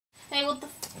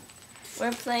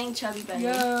We're playing Chubby Bunny.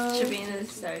 Yo. Shabina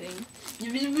is starting.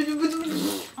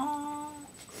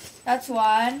 That's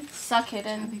one. Suck it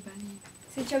in. Chubby bunny.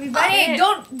 Say Chubby Bunny.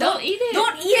 Don't eat it.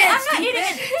 Don't eat it. I'm not eating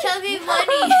it. Chubby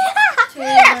bunny.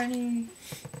 Chubby Bunny.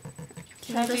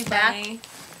 Chubby Bunny.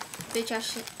 Bitch, I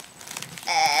should.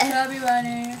 Chubby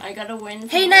Bunny. I gotta win.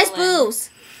 Hey, nice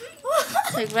boobs.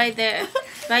 Like right there.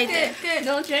 Right there. Good.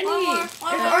 No, Jenny. It's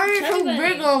already too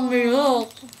big on me.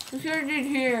 Look. It's already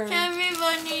here. Chubby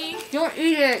bunny. Don't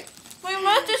eat it. My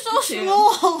mouth is so Two.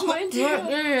 small. Mine too. Don't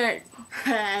eat it.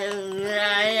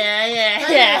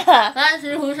 Yeah. Let's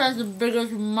see who has the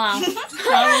biggest mouth.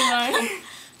 Chubby Bunny.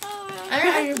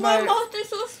 My mouth is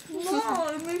so small.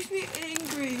 It makes me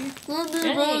angry.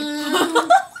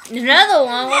 Another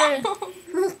one.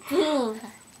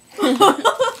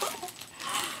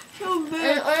 So big.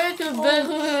 It's already too big.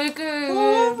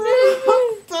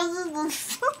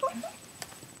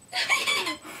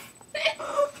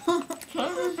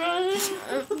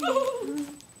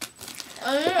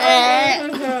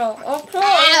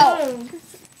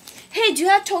 Hey, do you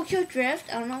have Tokyo Drift?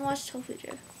 I don't know watch Tokyo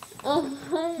Drift. Do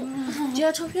you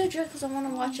have Tokyo Drift? Because I want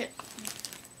to watch it.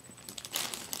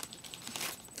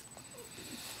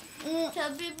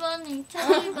 Chubby bunny,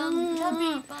 chubby bunny,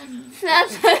 chubby bunny.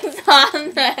 That's on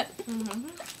that.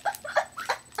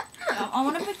 I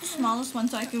want to pick the smallest one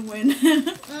so I can win. I'm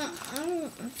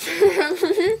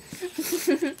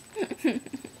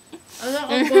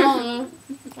eating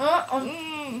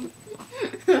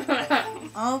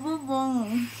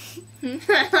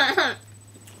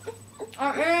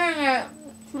it.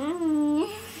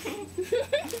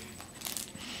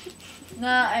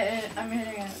 Nah, I'm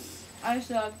hitting it. I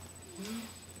suck.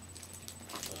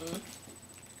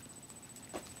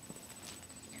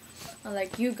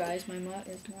 Like you guys, my mouth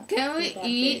is not. Can we that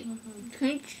eat? big. Can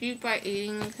we cheat by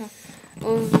eating?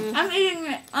 I'm eating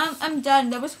it. I'm done.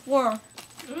 That was 4.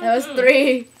 That was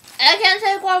 3. I can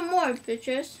take one more,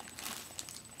 bitches.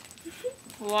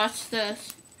 Watch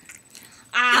this.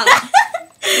 Ow!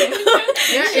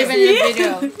 You're not even in the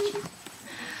video.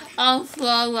 I'm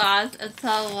so lost. It's so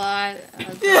loud.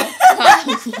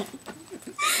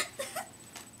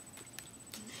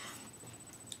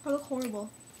 I look horrible.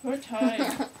 We're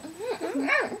tied.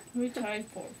 We're tied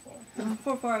 4-4.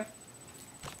 4-4.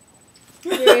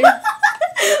 3.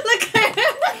 Look at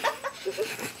it.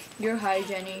 You're high,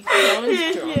 Jenny. That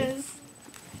one's drunk. Yes.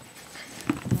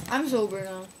 I'm sober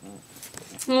now.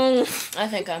 I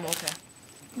think I'm okay.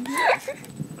 I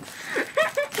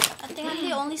think I'm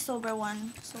the only sober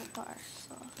one so far.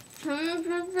 So.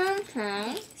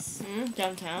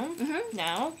 Downtown? Mm-hmm.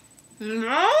 Now?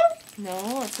 No?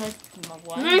 No, it's like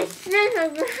 1.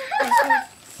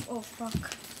 Oh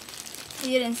fuck!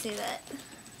 You didn't say that.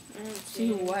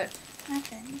 See what?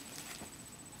 Nothing.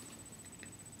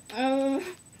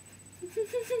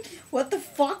 What the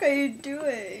fuck are you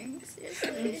doing?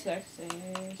 Sexy. Sexy.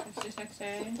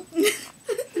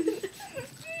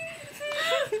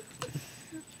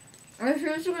 Are you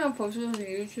seriously gonna post it on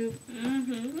YouTube?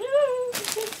 Mm-hmm.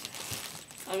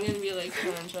 I'm gonna be like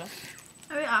Tarantula.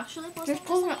 Are we actually posting Just this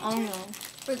post on it on YouTube? now.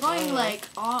 We're going Oh. like,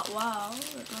 oh wow,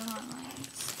 we're going on like,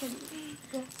 it's pretty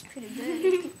good.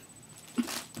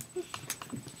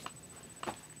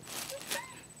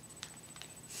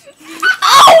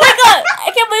 Oh my god!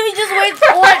 I can't believe you just went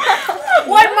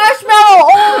one marshmallow!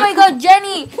 Oh my god,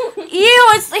 Jenny! Ew,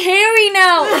 it's hairy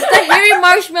now! It's the hairy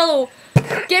marshmallow!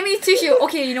 Get me tissue.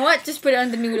 Okay, you know what? Just put it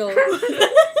on the noodle.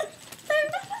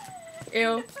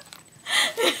 Ew.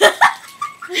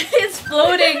 It's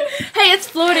floating! Hey, it's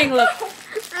floating, look!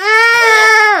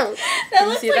 Can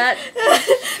you see that?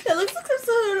 That looks like some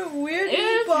sort of weird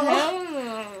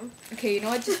meatball. Okay, you know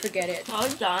what? Just forget it. All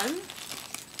done.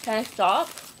 Can I stop?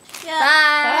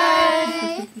 Yeah.